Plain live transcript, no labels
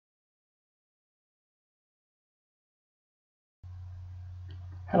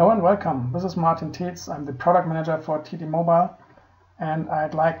Hello and welcome. This is Martin Tietz. I'm the product manager for TD Mobile, and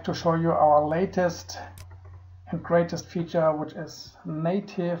I'd like to show you our latest and greatest feature, which is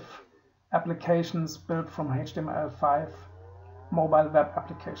native applications built from HTML5 mobile web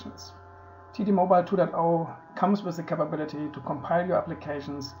applications. TD Mobile 2.0 comes with the capability to compile your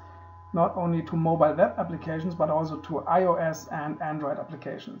applications not only to mobile web applications but also to iOS and Android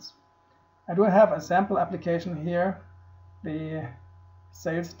applications. I do have a sample application here, the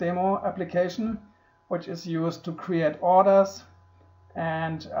sales demo application, which is used to create orders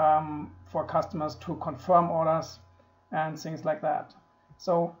and for customers to confirm orders and things like that.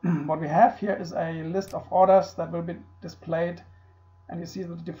 So what we have here is a list of orders that will be displayed, and you see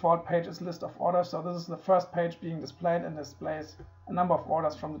that the default page is list of orders. So this is the first page being displayed and displays a number of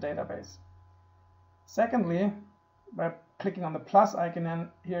orders from the database. Secondly, by clicking on the plus icon, and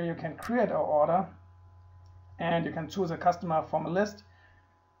here you can create an order and you can choose a customer from a list,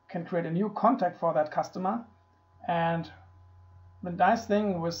 can create a new contact for that customer. And the nice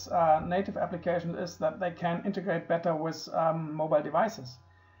thing with native applications is that they can integrate better with mobile devices.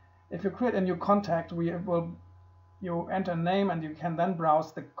 If you create a new contact, you enter a name and you can then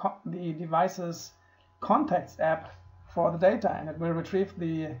browse the device's contacts app for the data, and it will retrieve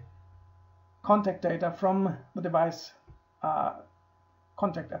the contact data from the device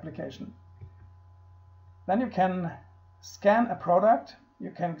contact application. Then you can scan a product. You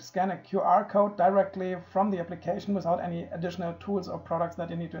can scan a QR code directly from the application without any additional tools or products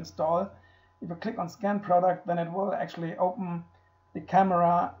that you need to install. If you click on scan product, then it will actually open the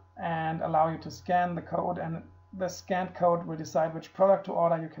camera and allow you to scan the code, and the scanned code will decide which product to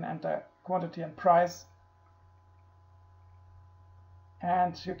order. You can enter quantity and price,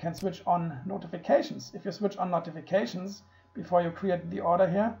 and you can switch on notifications. If you switch on notifications before you create the order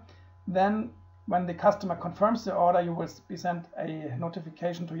here, then when the customer confirms the order, you will be sent a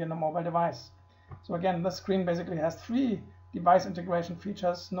notification to your mobile device. So again, this screen basically has three device integration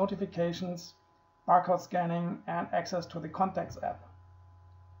features: notifications, barcode scanning, and access to the contacts app.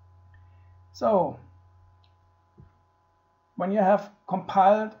 So when you have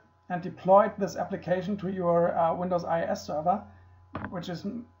compiled and deployed this application to your Windows IIS server, which is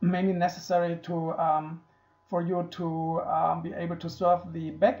mainly necessary for you to be able to serve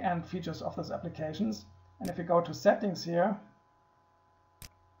the back-end features of these applications. And if you go to settings here,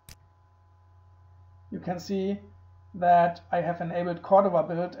 you can see that I have enabled Cordova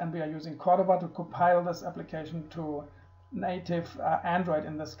build, and we are using Cordova to compile this application to native Android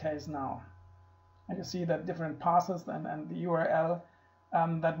in this case now. And you see that different paths and the URL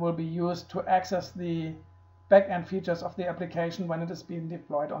that will be used to access the back-end features of the application when it is being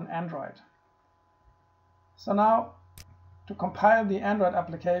deployed on Android. So now, to compile the Android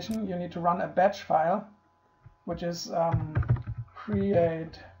application, you need to run a batch file, which is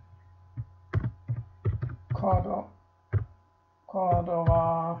create Cordova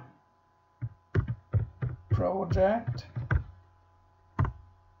project,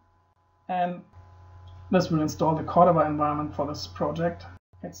 and this will install the Cordova environment for this project.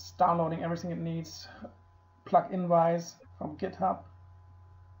 It's downloading everything it needs, plugin wise from GitHub.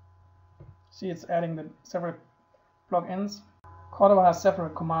 See, it's adding the several plugins. Cordova has several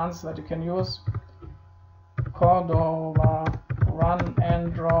commands that you can use. Cordova run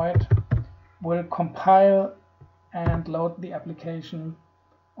Android will compile and load the application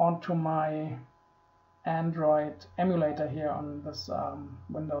onto my Android emulator here on this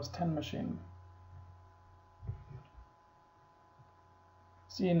Windows 10 machine.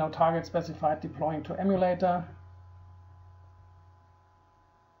 See, no target specified, deploying to emulator.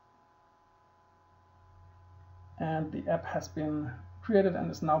 And the app has been created and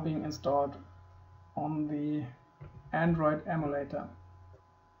is now being installed on the Android emulator.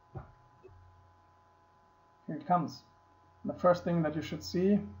 Here it comes. The first thing that you should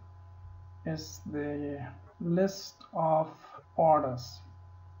see is the list of orders.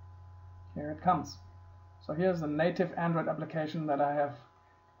 Here it comes. So here's the native Android application that I have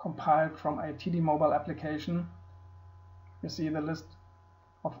compiled from a TD Mobile application. You see the list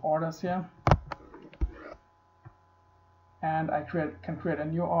of orders here. And I can create a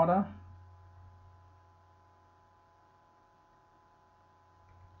new order,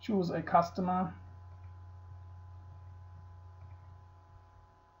 choose a customer,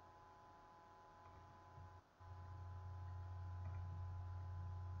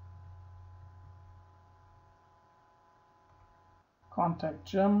 contact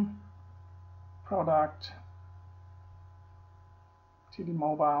Jim, product, TD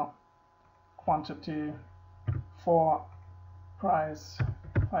Mobile, quantity 4, price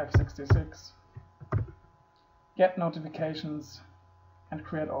 566, get notifications, and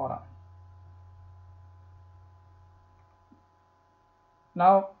create order.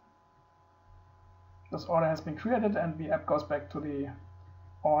 Now this order has been created and the app goes back to the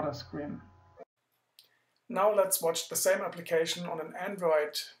order screen. Now let's watch the same application on an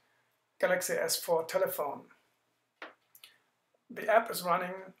Android Galaxy S4 telephone. The app is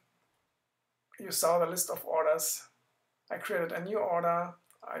running. You saw the list of orders. I created a new order.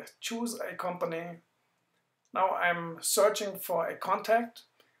 I choose a company. Now I'm searching for a contact.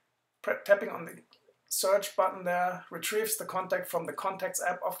 Tapping on the search button there retrieves the contact from the Contacts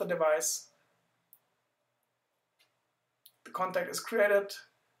app of the device. The contact is created,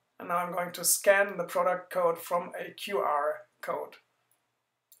 and now I'm going to scan the product code from a QR code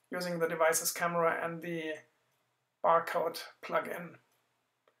using the device's camera and the barcode plugin.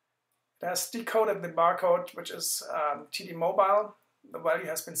 It has decoded the barcode, which is TD Mobile. The value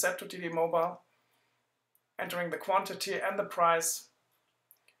has been set to TD Mobile, entering the quantity and the price.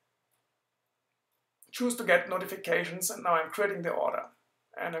 Choose to get notifications, and now I'm creating the order.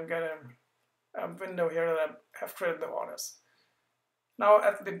 And I'm getting a window here that I have created the orders. Now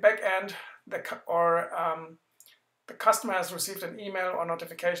at the back end, the customer has received an email or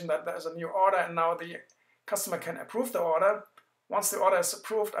notification that there's a new order, and now the customer can approve the order. Once the order is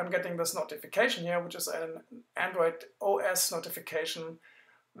approved, I'm getting this notification here, which is an Android OS notification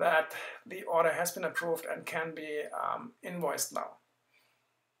that the order has been approved and can be invoiced now.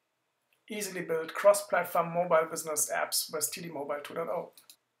 Easily built cross-platform mobile business apps with TD Mobile 2.0.